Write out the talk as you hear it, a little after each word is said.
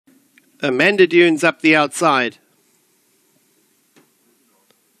Amanda Dunes up the outside.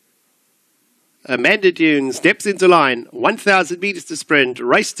 Amanda Dunes steps into line. 1,000 metres to sprint.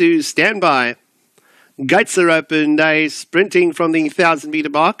 Race 2, stand by. Gates are open, sprinting from the 1,000-metre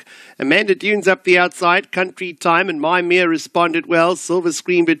mark. Amanda Dunes up the outside. Country Time and My Mere responded well. Silver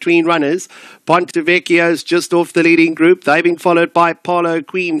Screen between runners. Ponte Vecchio's just off the leading group. They've been followed by Palo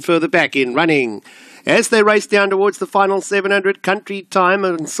Queen further back in running. As they race down towards the final 700, Country Time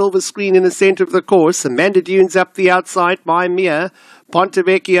and Silver Screen in the centre of the course. Amanda Dunes up the outside. My Mere. Ponte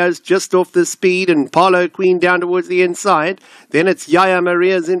Vecchio's just off the speed and Palo Queen down towards the inside. Then it's Yaya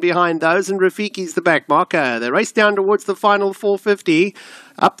Maria's in behind those and Rafiki's the back marker. They race down towards the final 450.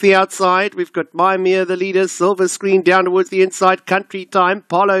 Up the outside, we've got My Mere, the leader. Silver Screen down towards the inside. Country Time.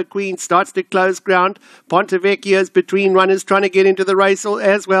 Palo Queen starts to close ground. Ponte Vecchio's between runners trying to get into the race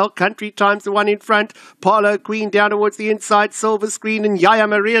as well. Country Time's the one in front. Palo Queen down towards the inside. Silver Screen and Yaya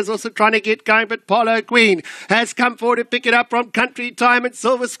Maria's also trying to get going, but Palo Queen has come forward to pick it up from Country Time and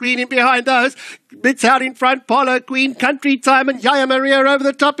Silver Screen in behind those. It's out in front. Palo Queen, Country Time and Yaya Maria over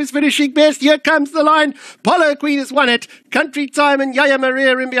the top is finishing best. Here comes the line. Palo Queen has won it. Country Time and Yaya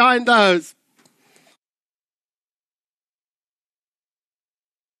Maria in behind those.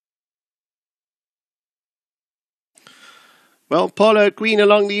 Well, Palo Queen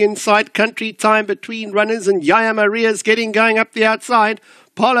along the inside, Country Time between runners and Yaya Maria's getting going up the outside.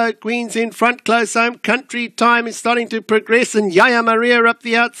 Palo Queen's in front, close home. Country Time is starting to progress and Yaya Maria up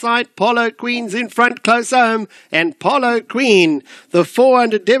the outside. Palo Queen's in front, close home. And Palo Queen, the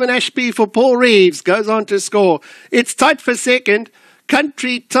 400 Devon Ashby for Paul Reeves, goes on to score. It's tight for second.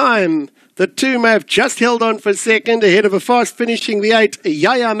 Country Time, the two have just held on for second ahead of a fast finishing the 8,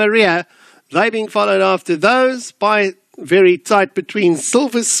 Yaya Maria. They're being followed after those by very tight between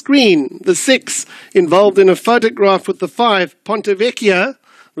Silver Screen, the 6, involved in a photograph with the 5, Ponte Vecchio.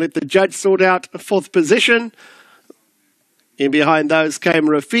 Let the judge sort out a 4th position. In behind those came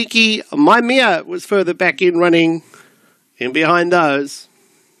Rafiki. My Mere was further back in running. In behind those.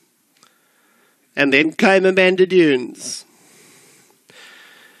 And then came Amanda Dunes.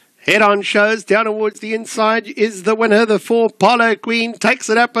 Head-on shows down towards the inside is the winner. The 4, Palo Queen, takes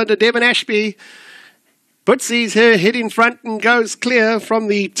it up under Devon Ashby. Bootsie's her head in front and goes clear from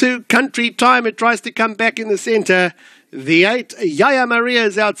the 2, Country Time. It tries to come back in the centre. The 8, Yaya Maria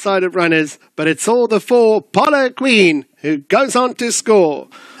is outside of runners, but it's all the 4, Palo Queen, who goes on to score.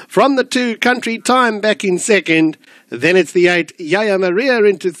 From the 2, Country Time back in second. Then it's the 8, Yaya Maria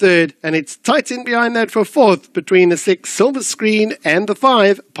into third, and it's tight in behind that for 4th between the 6, Silver Screen, and the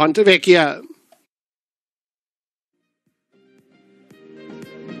 5, Ponte Vecchio.